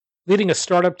Leading a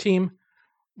startup team,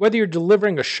 whether you're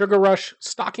delivering a sugar rush,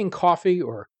 stocking coffee,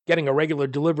 or getting a regular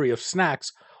delivery of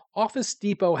snacks, Office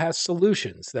Depot has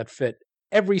solutions that fit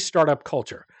every startup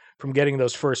culture, from getting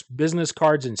those first business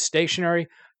cards and stationery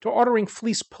to ordering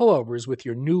fleece pullovers with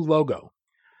your new logo.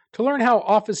 To learn how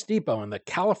Office Depot and the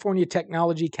California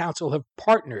Technology Council have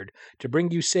partnered to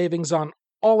bring you savings on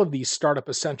all of these startup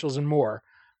essentials and more,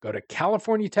 go to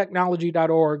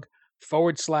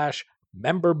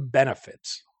californiatechnology.org/member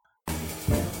benefits.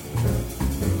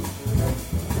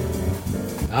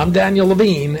 I'm Daniel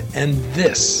Levine, and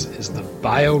this is the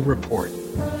Bio Report.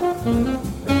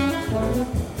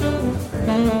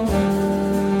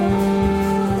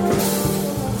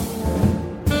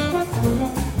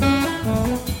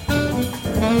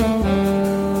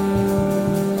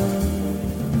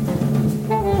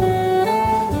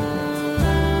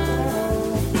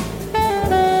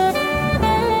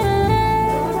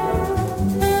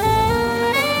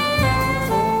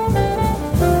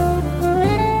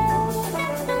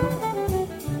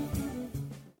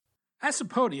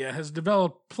 Acepodia has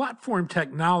developed platform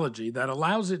technology that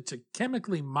allows it to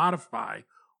chemically modify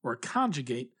or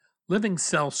conjugate living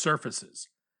cell surfaces.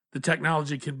 The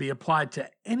technology can be applied to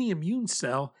any immune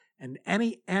cell and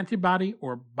any antibody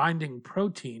or binding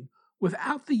protein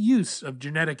without the use of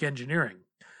genetic engineering.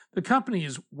 The company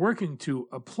is working to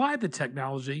apply the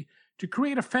technology to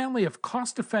create a family of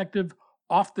cost-effective,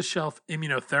 off-the-shelf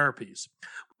immunotherapies.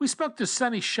 We spoke to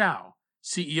Sonny Hsiao,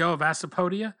 CEO of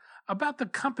Acepodia, about the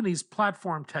company's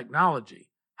platform technology,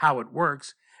 how it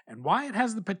works, and why it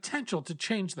has the potential to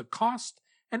change the cost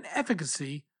and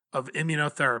efficacy of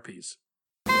immunotherapies.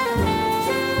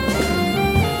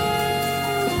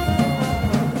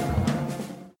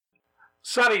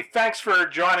 Sonny, thanks for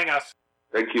joining us.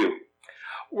 Thank you.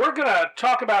 We're going to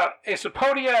talk about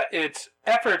Acepodia, its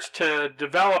efforts to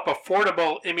develop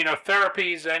affordable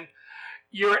immunotherapies, and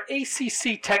your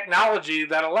ACC technology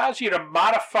that allows you to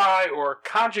modify or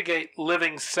conjugate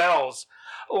living cells.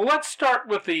 Let's start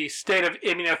with the state of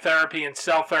immunotherapy and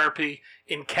cell therapy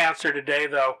in cancer today,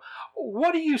 though.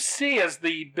 What do you see as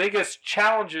the biggest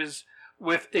challenges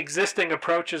with existing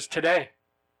approaches today?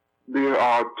 There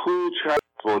are two challenges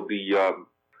for the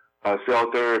cell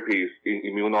therapies in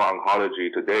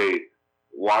immuno-oncology today.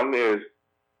 One is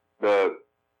the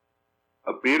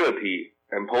ability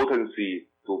and potency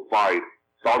to fight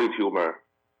solid tumor,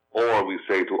 or we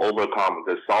say to overcome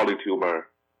the solid tumor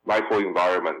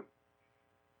microenvironment.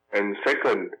 And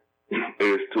second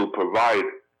is to provide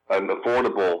an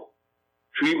affordable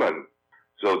treatment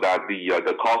so that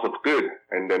the cost of good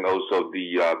and then also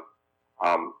the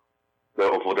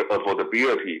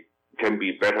affordability can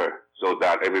be better so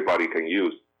that everybody can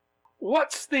use.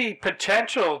 What's the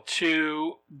potential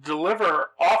to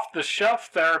deliver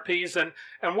off-the-shelf therapies, and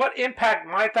what impact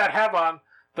might that have on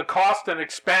the cost and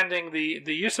expanding the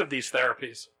use of these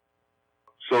therapies?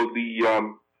 So the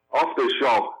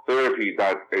off-the-shelf therapy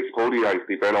that Acepodia is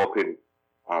developing,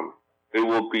 it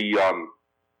will be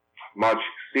much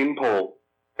simple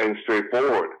and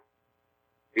straightforward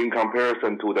in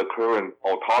comparison to the current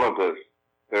autologous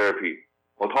therapy.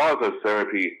 Autologous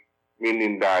therapy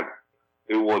meaning that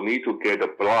it will need to get the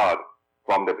blood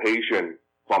from the patient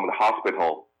from the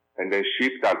hospital and then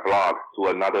ship that blood to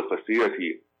another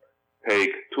facility.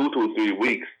 Take 2 to 3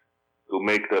 weeks to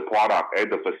make the product at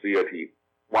the facility.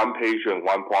 One patient,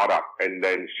 one product, and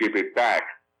then ship it back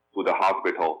to the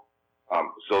hospital.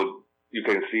 So you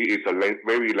can see it's a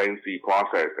very lengthy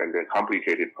process and then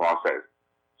complicated process.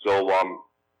 So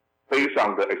based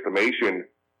on the estimation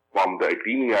from the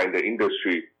academia and the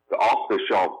industry, the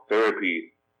off-the-shelf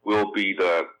therapy will be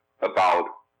about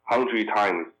 100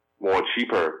 times more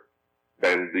cheaper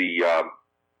than the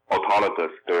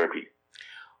autologous therapy.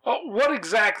 What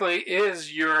exactly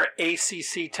is your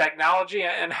ACC technology,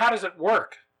 and how does it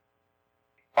work?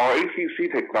 Our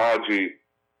ACC technology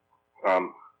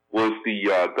was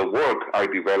the work I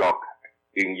developed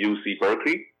in UC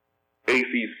Berkeley.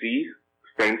 ACC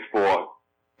stands for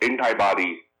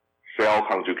antibody cell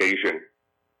conjugation.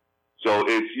 So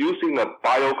it's using a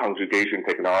bioconjugation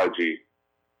technology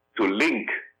to link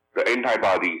the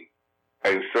antibody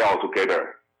and cell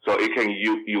together. So it can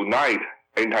unite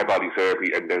antibody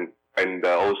therapy and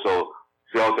also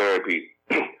cell therapy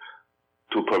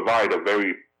to provide a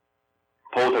very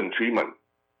potent treatment.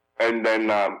 And then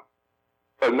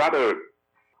another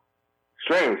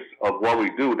strength of what we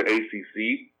do, the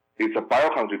ACC, is a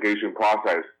bioconjugation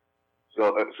process.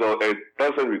 So it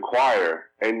doesn't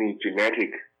require any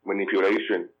genetic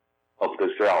manipulation of the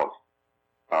cells.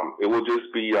 It will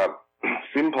just be a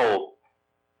simple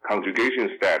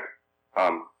conjugation step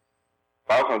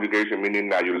bioconjugation meaning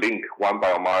that you link one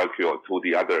biomolecule to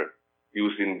the other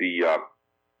using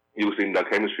the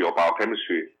chemistry or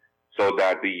biochemistry, so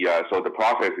that the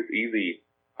process is easy,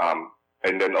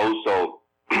 and then also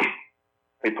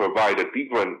it provides a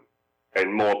different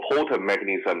and more potent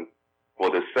mechanism for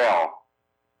the cell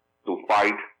to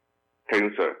fight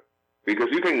cancer. Because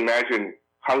you can imagine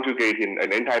conjugating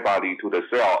an antibody to the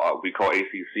cell, we call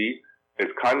ACC,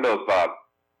 is kind of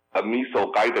a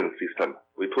missile guidance system.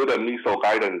 We put a missile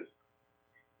guidance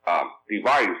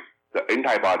device, the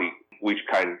antibody, which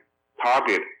can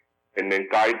target and then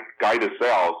guide the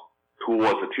cells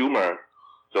towards the tumor,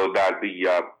 so that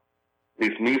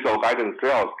these missile guidance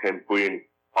cells can bring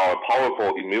our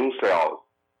powerful immune cells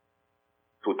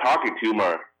to target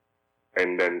tumor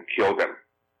and then kill them.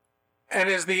 And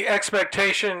is the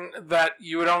expectation that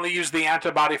you would only use the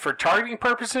antibody for targeting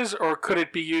purposes, or could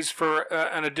it be used for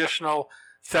an additional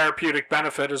therapeutic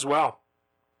benefit as well?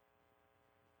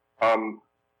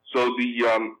 So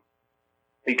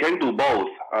it can do both.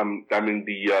 On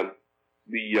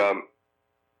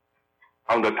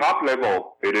the top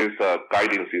level, it is a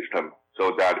guiding system,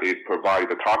 so that it provides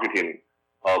the targeting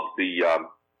of the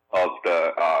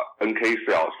NK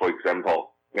cells, for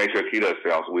example, natural killer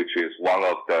cells, which is one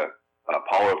of the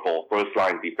powerful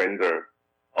first-line defender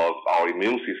of our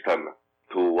immune system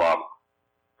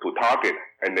to target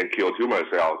and then kill tumor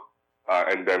cells.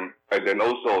 And then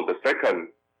also the second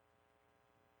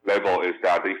level is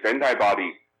that this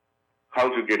antibody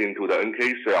conjugating to the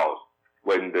NK cells,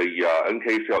 when the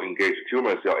NK cell engage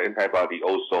tumor cell, antibody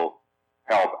also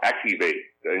help activate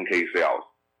the NK cells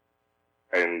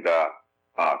and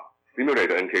stimulate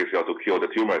the NK cell to kill the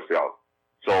tumor cells.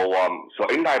 So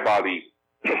antibody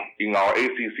in our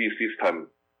ACC system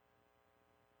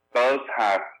does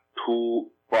have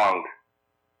two-pronged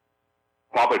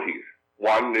properties.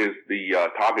 One is the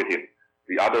targeting.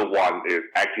 The other one is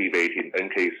activating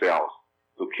NK cells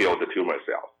to kill the tumor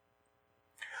cells.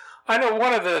 I know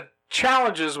one of the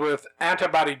challenges with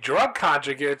antibody drug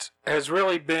conjugates has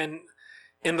really been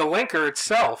in the linker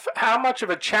itself. How much of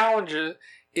a challenge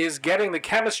is getting the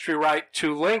chemistry right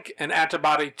to link an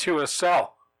antibody to a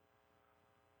cell?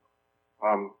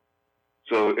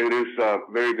 So it is a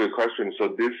very good question. So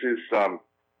this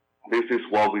is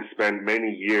what we spent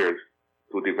many years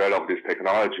to develop this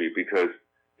technology, because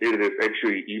it is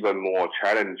actually even more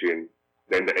challenging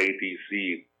than the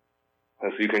ADC.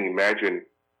 As you can imagine,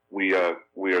 we are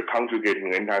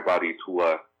conjugating antibody to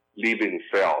a living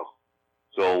cell.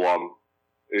 So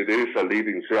it is a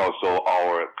living cell. So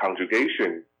our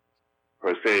conjugation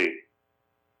per se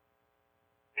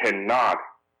cannot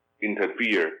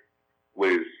interfere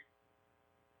with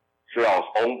cell's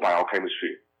own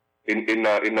biochemistry. In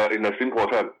a simple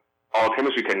term, our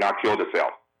chemistry cannot kill the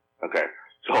cell. Okay,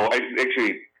 so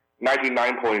actually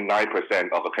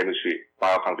 99.9% of the chemistry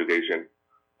bioconjugation,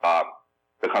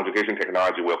 the conjugation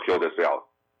technology will kill the cell.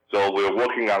 So we're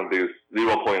working on this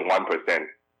 0.1%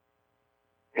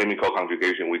 chemical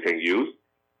conjugation we can use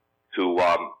to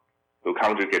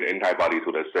conjugate antibody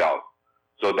to the cell.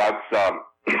 So that's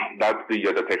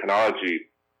the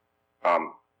technology.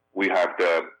 We have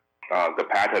the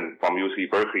patent from UC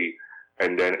Berkeley,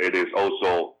 and then it is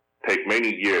also take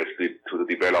many years to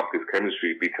develop this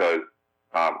chemistry, because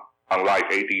unlike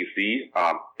ADC,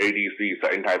 ADC is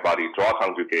an antibody drug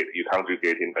conjugate. You're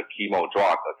conjugating a chemo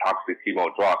drug, a toxic chemo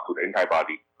drug to the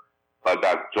antibody, but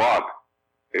that drug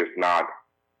is not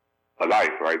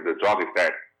alive, right? The drug is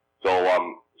dead. So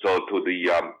to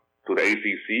the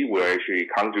ACC, we're actually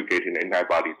conjugating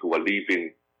antibody to a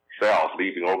living cell,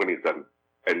 living organism,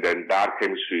 and then that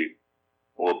chemistry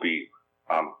will be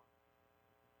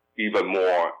even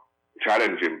more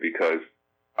challenging, because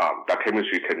that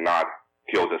chemistry cannot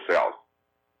kill the cells.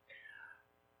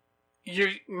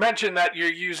 You mentioned that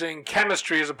you're using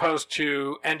chemistry as opposed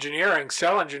to engineering,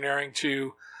 cell engineering,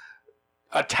 to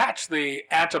attach the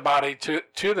antibody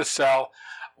to the cell.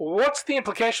 What's the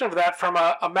implication of that from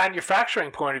a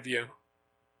manufacturing point of view?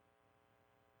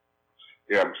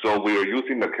 Yeah, so we are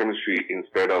using the chemistry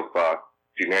instead of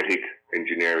genetic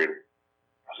engineering.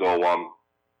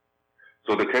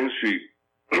 So the chemistry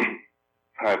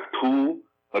have two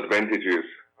advantages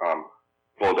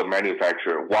for the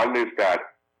manufacturer. One is that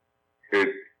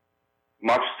it's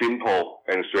much simple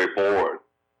and straightforward.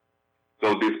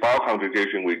 So this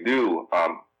bioconjugation we do,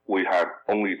 we have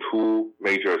only two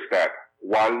major steps.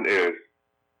 One is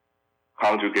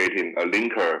conjugating a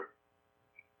linker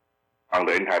on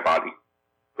the antibody.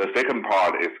 The second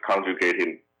part is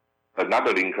conjugating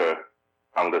another linker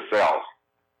on the cells.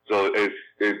 So it's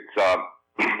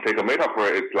take a metaphor,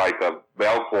 it's like a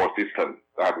Velcro system.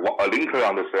 Have a linker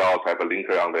on the cells, have a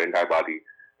linker on the antibody,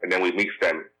 and then we mix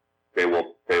them, they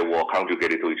will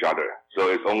conjugate it to each other. So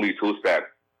it's only 2 steps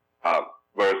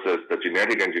versus the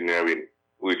genetic engineering,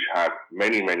 which has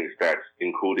many, many steps,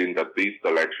 including the bead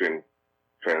selection,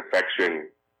 transfection,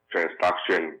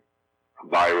 transduction,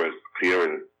 virus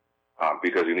clearance,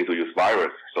 because you need to use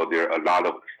virus. So there are a lot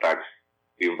of steps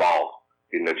involved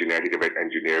in the genetic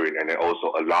engineering, and then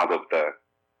also a lot of the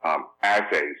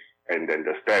assays and then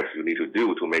the steps you need to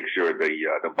do to make sure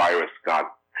the virus got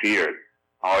cleared.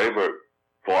 However,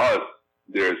 for us,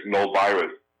 there's no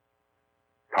virus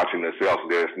touching the cells.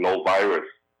 There's no virus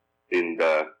in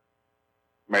the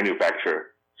manufacture,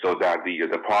 so that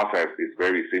the process is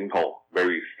very simple,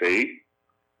 very safe,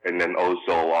 and then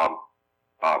also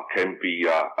can be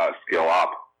scaled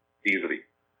up easily.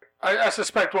 I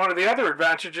suspect one of the other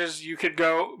advantages, you could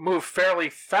move fairly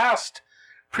fast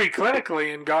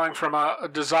preclinically in going from a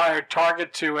desired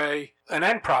target to an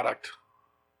end product.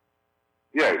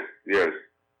 Yes.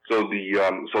 So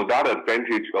so that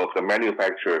advantage of the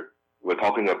manufacturer, we're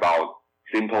talking about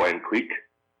simple and quick,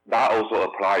 that also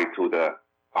applies to the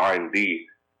R&D,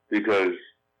 because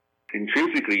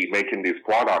intrinsically making this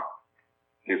product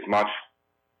is much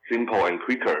simple and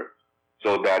quicker,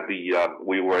 so that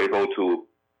we were able to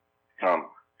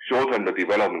shorten the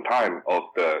development time of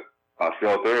the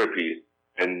cell therapy,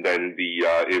 and then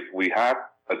if we have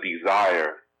a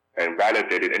desire and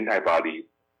validated antibody,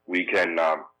 we can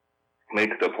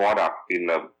make the product in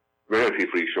a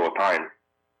relatively short time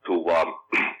to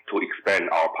expand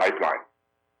our pipeline.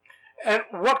 And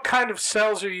what kind of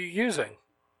cells are you using?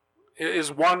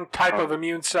 Is one type of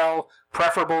immune cell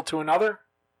preferable to another?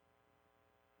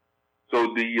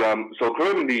 So so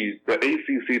currently the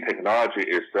ACC technology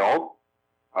itself,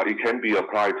 it can be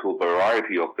applied to a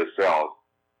variety of the cells.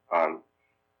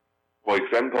 For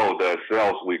example, the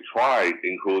cells we tried,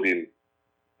 including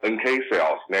NK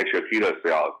cells, natural killer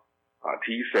cells,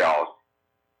 T cells,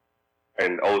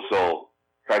 and also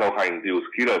cytokine-induced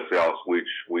killer cells, which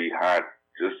we had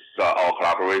just our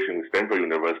collaboration with Stanford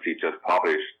University just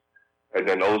published, and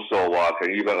then also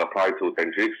can even apply to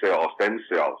dendritic cell or stem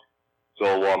cells.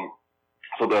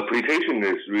 So the application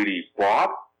is really broad.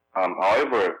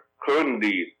 However,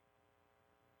 currently,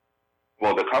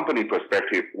 for the company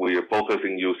perspective, we are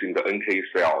focusing using the NK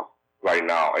cells right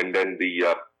now, and then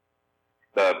the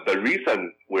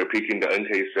reason we're picking the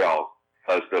NK cells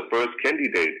as the first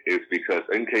candidate is because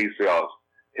NK cells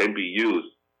can be used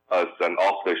as an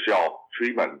off-the-shelf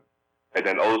treatment, and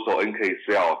then also NK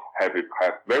cells have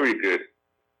very good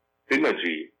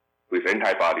synergy with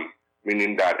antibody,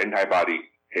 meaning that antibody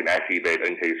can activate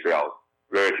NK cells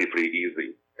relatively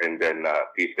easy, and then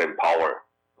give them power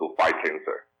to fight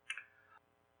cancer.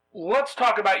 Let's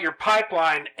talk about your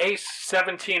pipeline.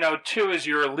 ACE-1702 is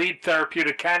your lead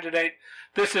therapeutic candidate.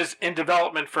 This is in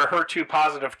development for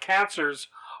HER2-positive cancers.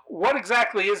 What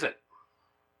exactly is it?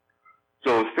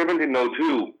 So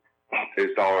 1702 is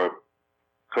our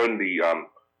currently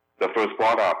the first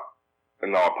product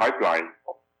in our pipeline.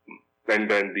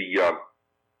 And then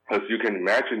as you can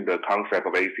imagine, the concept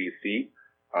of ACC,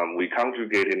 we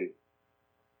conjugating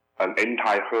an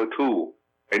anti-HER2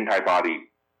 antibody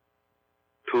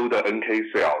to the NK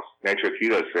cells, natural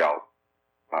killer cells,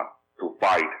 to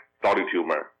fight solid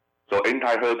tumor. So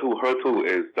anti-HER2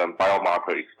 is the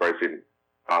biomarker expressing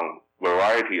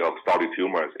variety of solid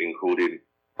tumors, including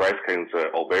breast cancer,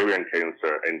 ovarian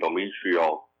cancer,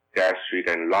 endometrial, gastric,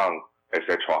 and lung,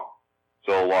 etc.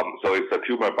 So it's a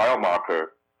tumor biomarker,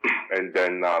 and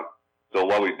then so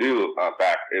what we do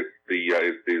back is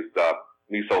this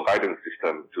missile guidance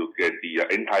system to get the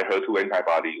anti-HER2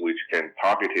 antibody, which can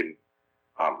target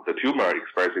the tumor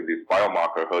expressing this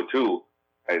biomarker HER2,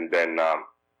 and then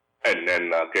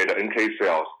get the NK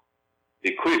cells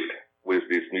equipped with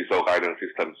this missile guidance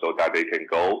system so that they can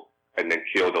go and then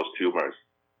kill those tumors.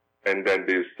 And then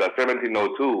this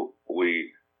 1702,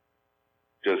 we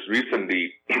just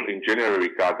recently in January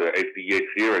got the FDA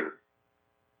clearance,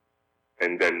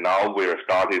 and then now we're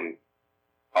starting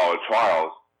our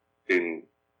trials in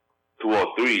 2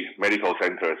 or 3 medical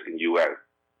centers in U.S.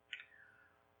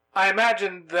 I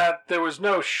imagine that there was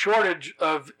no shortage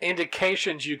of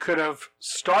indications you could have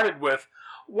started with.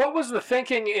 What was the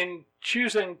thinking in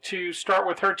choosing to start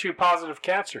with HER2-positive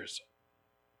cancers?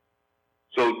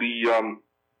 So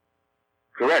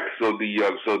correct. So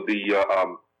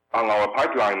on our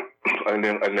pipeline, and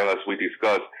then as we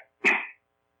discussed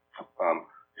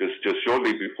just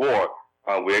shortly before,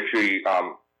 we actually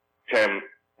can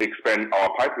expand our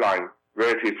pipeline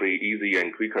relatively easy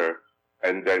and quicker.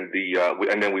 And then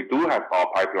we do have our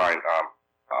pipeline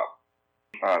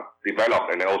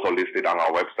developed and also listed on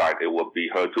our website. It will be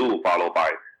HER2 followed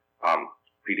by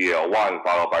PD-L1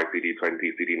 followed by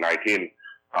CD20, CD19.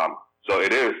 So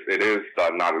it is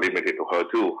not limited to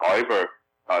HER2. However,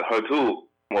 HER2,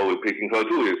 what we're picking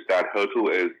HER2 is that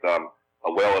HER2 is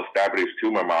a well-established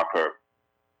tumor marker.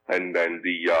 And then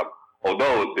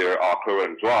although there are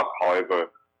current drugs, however,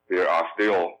 there are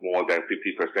still more than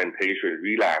 50% patient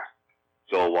relapse.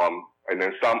 So and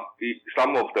then some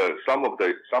of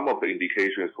the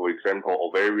indications, for example,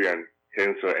 ovarian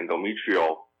cancer,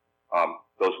 endometrial,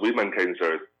 those women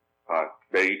cancers,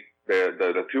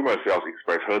 the tumor cells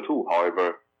express HER2.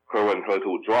 However, current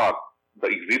HER2 drug, the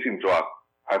existing drug,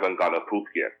 haven't got approved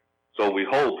yet. So we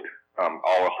hoped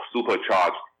our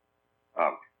supercharged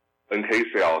NK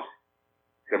cells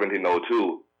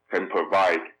 1702 can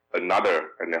provide another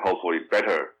and then hopefully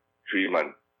better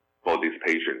treatment for these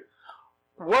patients.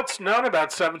 What's known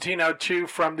about 1702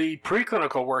 from the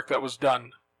preclinical work that was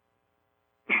done?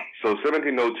 So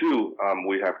 1702,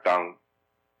 we have done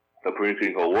the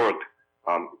preclinical work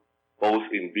both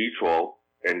in vitro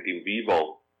and in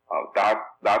vivo.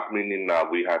 That meaning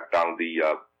we have done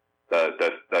the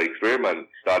experiment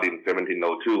studying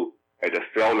 1702 at the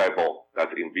cell level,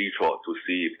 that's in vitro, to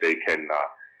see if they can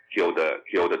kill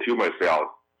the tumor cells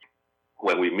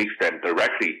when we mix them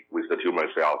directly with the tumor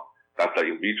cells. That's the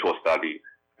in vitro study,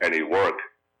 and it worked.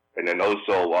 And then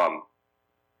also,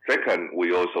 second,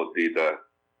 we also did the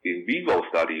in vivo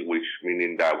study, which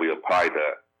meaning that we applied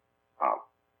the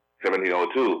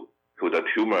 1702 to the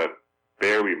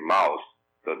tumor-bearing mouse.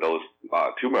 So those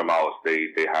tumor mouse,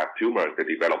 they have tumors, they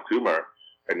develop tumor,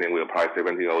 and then we apply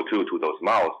 1702 to those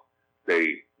mouse.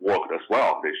 They worked as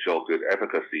well. They show good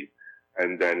efficacy.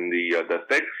 And then the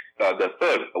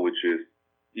third, which is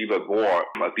even more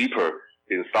deeper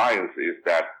in science, is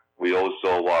that we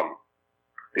also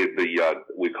did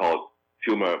we call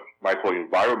tumor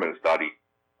microenvironment study.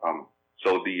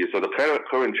 So the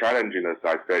current challenge, as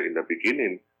I said in the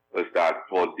beginning, is that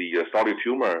for the solid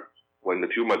tumor, when the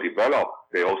tumor develop,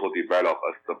 they also develop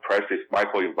a suppressive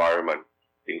microenvironment,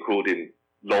 including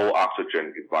low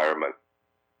oxygen environment,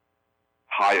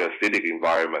 high acidic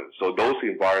environment. So those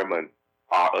environments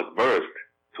are adverse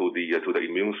to the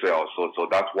immune cells. So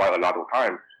that's why a lot of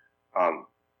time,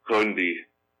 currently,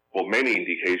 for many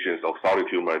indications of solid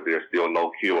tumor, there's still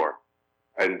no cure.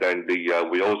 And then we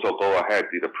also go ahead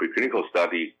did a preclinical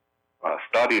study,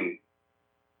 studying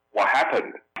what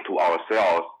happened to our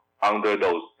cells under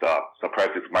those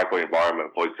suppressive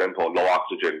microenvironment. For example, low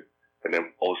oxygen, and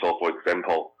then also, for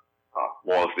example,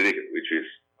 more acidic, which is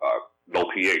low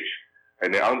pH.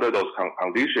 And then under those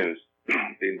conditions,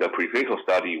 in the preclinical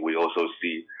study, we also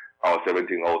see our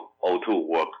 1702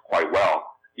 work quite well,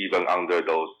 even under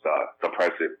those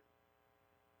suppressive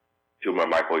tumor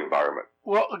microenvironment.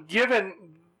 Well, given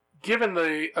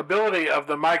the ability of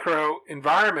the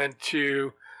microenvironment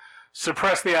to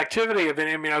suppress the activity of an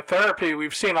immunotherapy,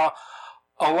 we've seen a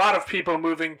lot of people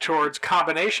moving towards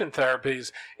combination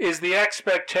therapies. Is the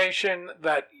expectation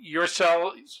that your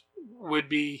cells would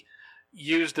be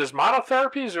used as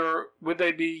monotherapies, or would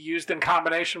they be used in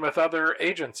combination with other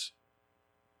agents?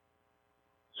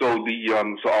 So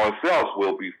our cells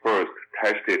will be first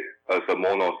tested as a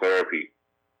monotherapy,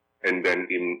 and then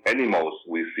in animals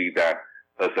we see that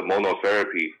as a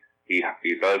monotherapy,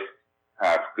 it does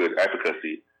have good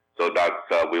efficacy. So that's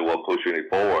we will pushing it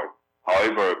forward.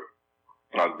 However,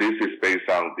 this is based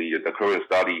on the current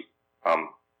study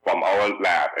from our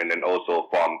lab, and then also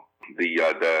from the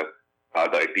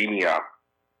academia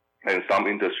and some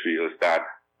industry, is that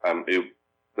if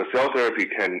the cell therapy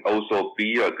can also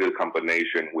be a good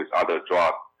combination with other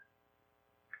drugs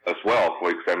as well.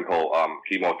 For example,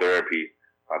 chemotherapy,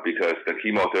 because the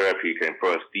chemotherapy can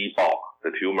first debulk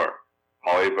the tumor.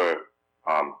 However,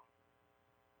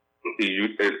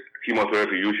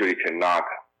 chemotherapy usually cannot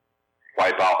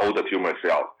wipe out all the tumor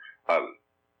cells.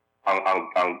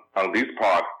 On this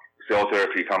part, cell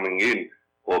therapy coming in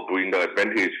will bring the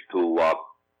advantage to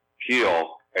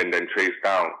kill and then trace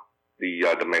down the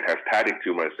metastatic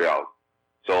tumor cells.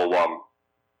 So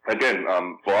again,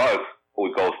 for us,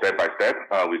 we go step by step.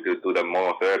 We do the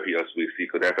monotherapy as we see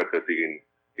good efficacy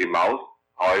in mouse.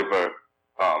 However,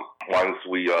 once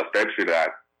we establish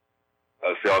that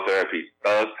cell therapy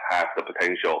does have the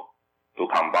potential to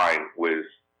combine with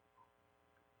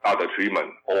other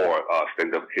treatment or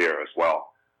standard of care as well.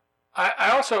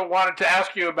 I also wanted to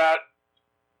ask you about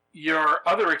your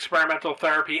other experimental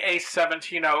therapy,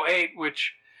 ACE-1708,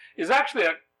 which is actually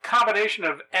a combination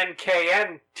of NK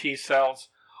and T cells.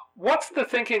 What's the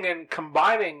thinking in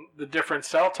combining the different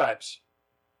cell types?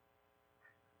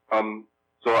 So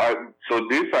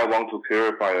this I want to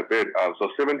clarify a bit. So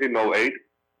 1708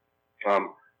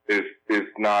 is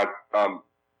not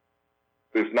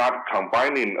it's not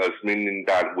combining us, meaning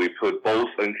that we put both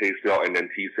NK cell and then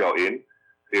T cell in,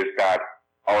 is that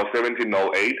our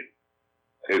 1708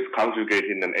 is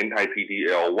conjugating an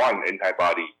anti-PD-L1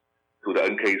 antibody to the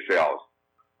NK cells.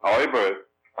 However,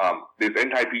 this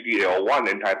anti-PD-L1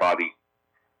 antibody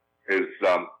is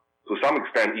to some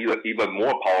extent even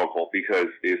more powerful because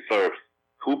it serves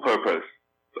two purposes.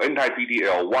 So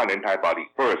anti-PD-L1 antibody,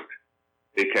 first,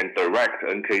 it can direct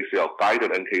NK cell,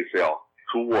 guided NK cell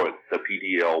towards the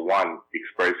PD-L1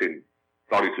 expressing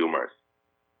solid tumors.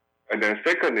 And then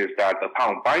second is that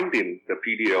upon binding the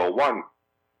PD-L1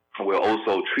 will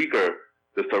also trigger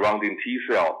the surrounding T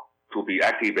cell to be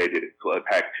activated to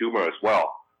attack tumor as well.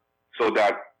 So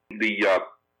that the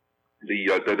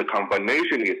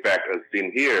combination effect as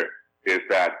seen here is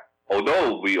that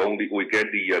although we get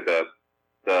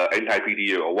the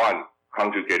anti-PD-L1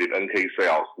 conjugated NK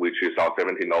cells, which is our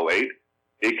 1708,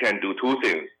 it can do two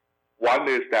things. One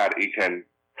is that it can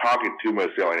target tumor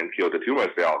cell and kill the tumor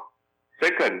cell.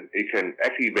 Second, it can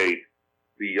activate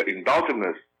the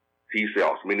endogenous T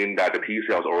cells, meaning that the T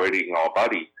cells already in our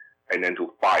body, and then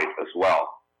to fight as well.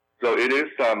 So it is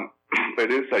an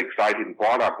exciting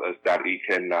product as that it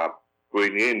can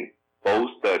bring in both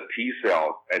the T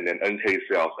cells and then NK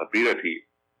cells ability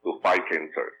to fight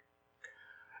cancer.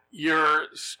 You're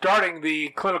starting the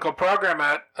clinical program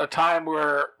at a time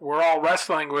where we're all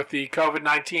wrestling with the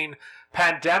COVID-19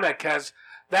 pandemic. Has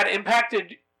that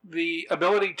impacted the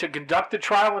ability to conduct the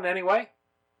trial in any way?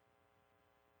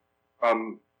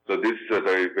 So this is a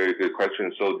very, very good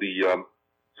question. So the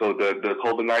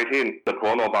COVID-19, the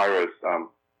coronavirus,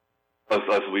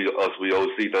 as we all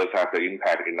see, does have the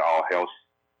impact in our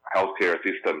healthcare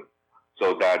system.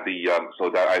 So that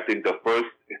I think the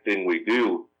first thing we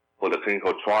do for the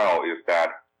clinical trial is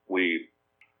that we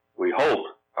hope,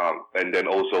 and then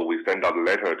also we send out a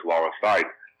letter to our site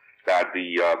that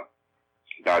the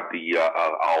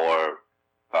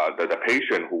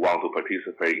patient who want to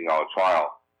participate in our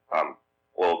trial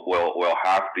will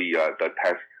have the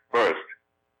test first,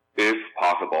 if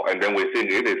possible, and then we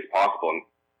think it is possible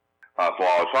for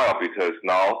our trial because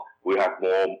now we have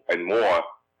more and more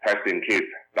testing kits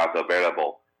that's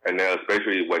available. And then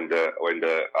especially when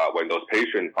those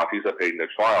patients participate in the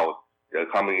trials, they're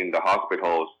coming in the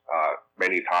hospitals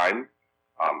many times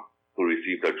to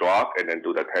receive the drug and then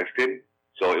do the testing.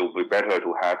 So it would be better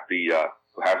to have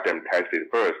them tested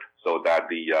first, so that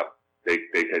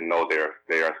they can know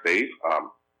they are safe.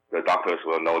 The doctors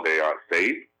will know they are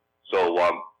safe. So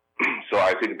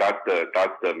I think that's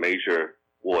the measure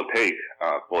we'll take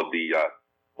for the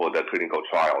clinical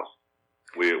trials.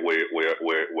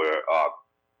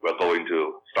 We're going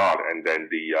to start, and then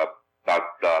that's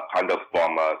kind of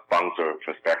from a sponsor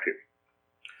perspective.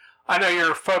 I know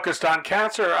you're focused on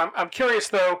cancer. I'm curious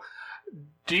though,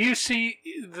 do you see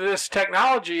this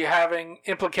technology having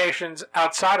implications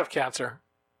outside of cancer?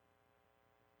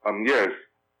 Yes.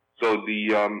 So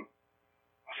the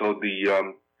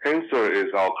cancer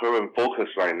is our current focus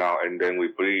right now, and then we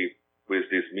believe with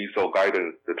this missile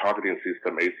guidance, the targeting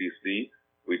system ACC,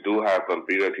 we do have the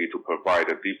ability to provide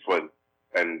a different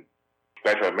and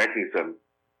better mechanism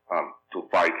to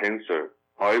fight cancer.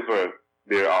 However,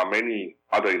 there are many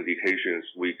other indications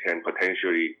we can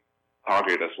potentially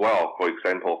target as well. For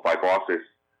example, fibrosis.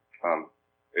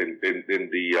 In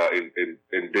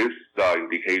this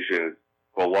indication,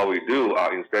 for what we do,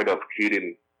 instead of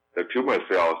killing the tumor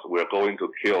cells, we're going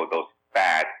to kill those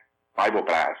bad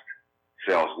fibroblast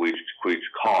cells, which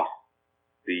cause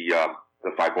the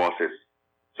fibrosis.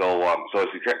 So as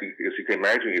you can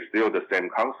imagine, it's still the same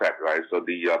concept, right? So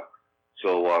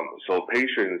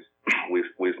patients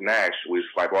with NASH, with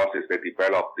fibrosis, they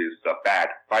develop these bad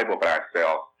fibroblast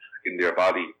cells in their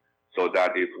body. So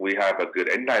that if we have a good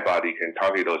antibody can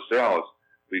target those cells,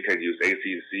 we can use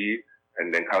ACC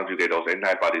and then conjugate those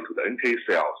antibodies to the NK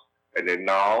cells. And then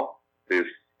now these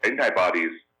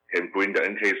antibodies can bring the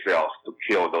NK cells to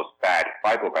kill those bad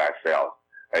fibroblast cells,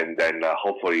 and then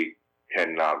hopefully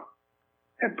can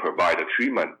provide a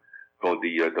treatment for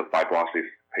the fibrosis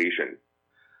patient.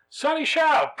 Sonny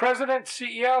Hsiao, President,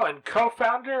 CEO, and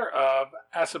co-founder of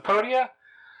Acepodia.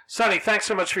 Sonny, thanks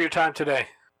so much for your time today.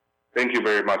 Thank you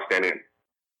very much, Daniel.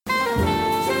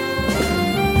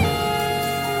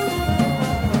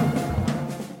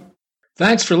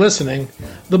 Thanks for listening.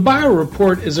 The Bio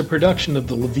Report is a production of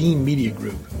the Levine Media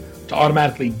Group. To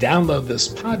automatically download this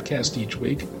podcast each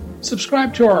week,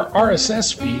 subscribe to our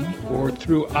RSS feed or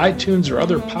through iTunes or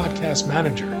other podcast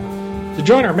manager. To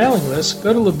join our mailing list,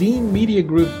 go to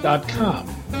levinemediagroup.com.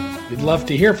 We'd love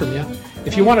to hear from you.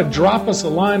 If you want to drop us a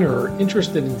line or are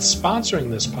interested in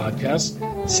sponsoring this podcast,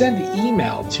 send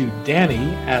email to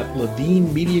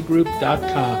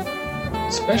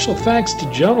danny@levinemediagroup.com. Special thanks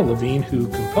to Jonah Levine, who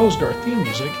composed our theme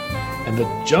music, and the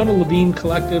Jonah Levine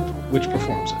Collective, which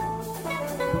performs it.